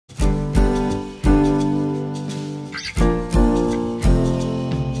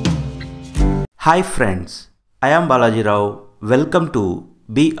Hi friends, I am Balaji Rao. Welcome to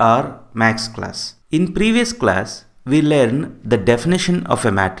BR Max class. In previous class, we learned the definition of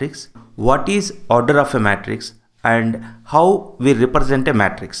a matrix, what is order of a matrix, and how we represent a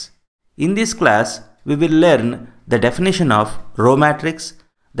matrix. In this class, we will learn the definition of row matrix,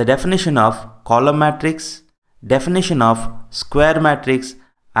 the definition of column matrix, definition of square matrix,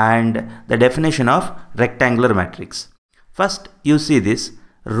 and the definition of rectangular matrix. First, you see this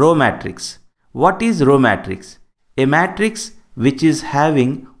row matrix. What is row matrix? A matrix which is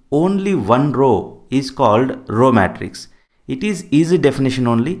having only one row is called row matrix. It is easy definition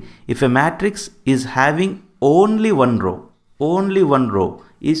only. If a matrix is having only one row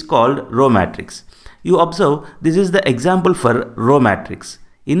is called row matrix. You observe this is the example for row matrix.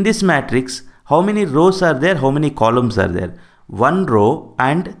 In this matrix, how many rows are there? How many columns are there? One row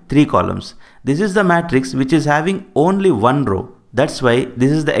and three columns. This is the matrix which is having only one row. That's why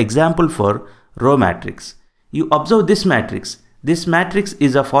this is the example for row matrix. You observe this matrix. This matrix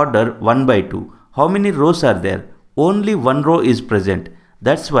is of order 1 by 2. How many rows are there? Only one row is present.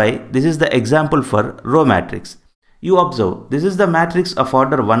 That's why this is the example for row matrix. You observe this is the matrix of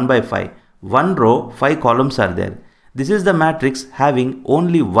order 1 by 5. One row, 5 columns are there. This is the matrix having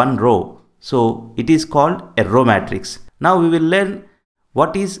only one row. So it is called a row matrix. Now we will learn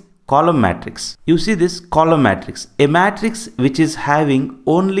what is column matrix. You see this column matrix. A matrix which is having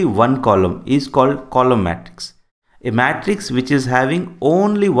only one column is called column matrix. A matrix which is having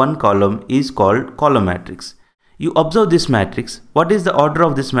only one column is called column matrix. You observe this matrix. What is the order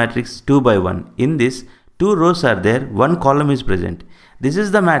of this matrix? 2 by 1. In this, 2 rows are there, 1 column is present. This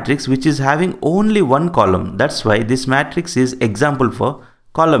is the matrix which is having only one column. That's why this matrix is example for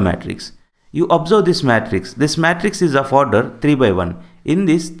column matrix. You observe this matrix. This matrix is of order 3 by 1. In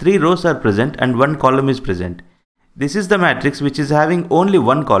this, 3 rows are present and 1 column is present. This is the matrix which is having only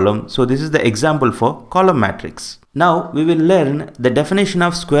one column. So this is the example for column matrix. Now we will learn the definition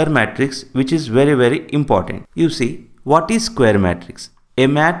of square matrix, which is very important. You see, what is square matrix? A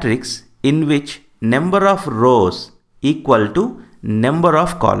matrix in which number of rows equal to number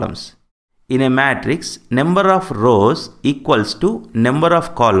of columns. In a matrix, number of rows equals to number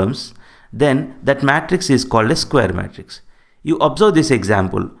of columns, then that matrix is called a square matrix. You observe this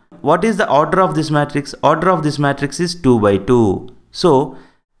example. What is the order of this matrix? Order of this matrix is 2 by 2. So,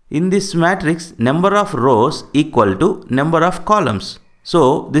 in this matrix, number of rows equal to number of columns.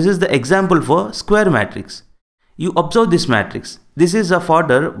 So, this is the example for square matrix. You observe this matrix. This is of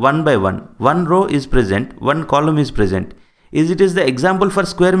order 1 by 1. One row is present, one column is present. Is it the example for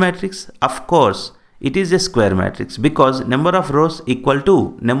square matrix? Of course, it is a square matrix because number of rows equal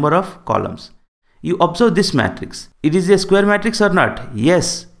to number of columns. You observe this matrix. It is a square matrix or not?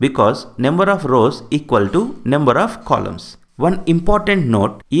 Yes, because number of rows equal to number of columns. One important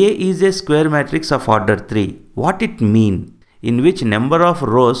note, A is a square matrix of order 3. What it mean? In which number of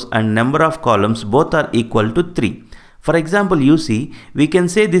rows and number of columns both are equal to 3. For example, you see, we can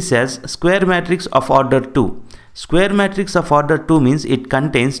say this as square matrix of order 2. Square matrix of order 2 means it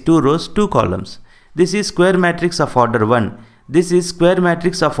contains 2 rows, 2 columns. This is square matrix of order 1. This is square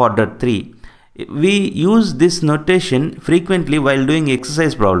matrix of order 3. We use this notation frequently while doing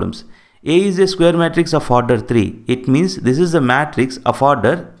exercise problems. A is a square matrix of order 3. It means this is the matrix of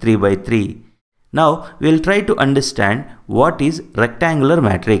order 3 by 3. Now we will try to understand what is rectangular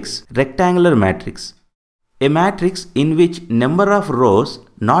matrix. Rectangular matrix. A matrix in which number of rows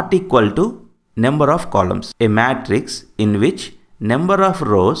not equal to number of columns. A matrix in which number of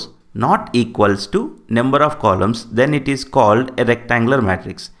rows not equals to number of columns, then it is called a rectangular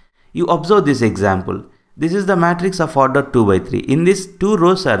matrix. You observe this example. This is the matrix of order 2 by 3. In this, 2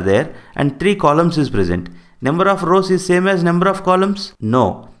 rows are there and 3 columns is present. Number of rows is same as number of columns?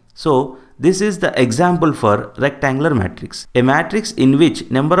 No. So, this is the example for rectangular matrix. A matrix in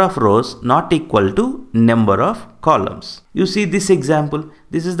which number of rows not equal to number of columns. You see this example.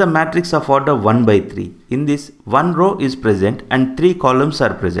 This is the matrix of order 1 by 3. In this, 1 row is present and 3 columns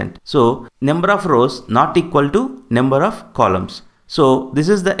are present. So, number of rows not equal to number of columns. So, this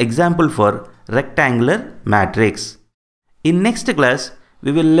is the example for rectangular matrix. In next class,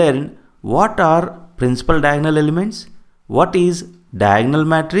 we will learn what are principal diagonal elements, what is diagonal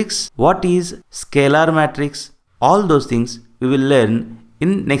matrix, what is scalar matrix. All those things we will learn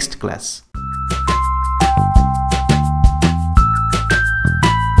in next class.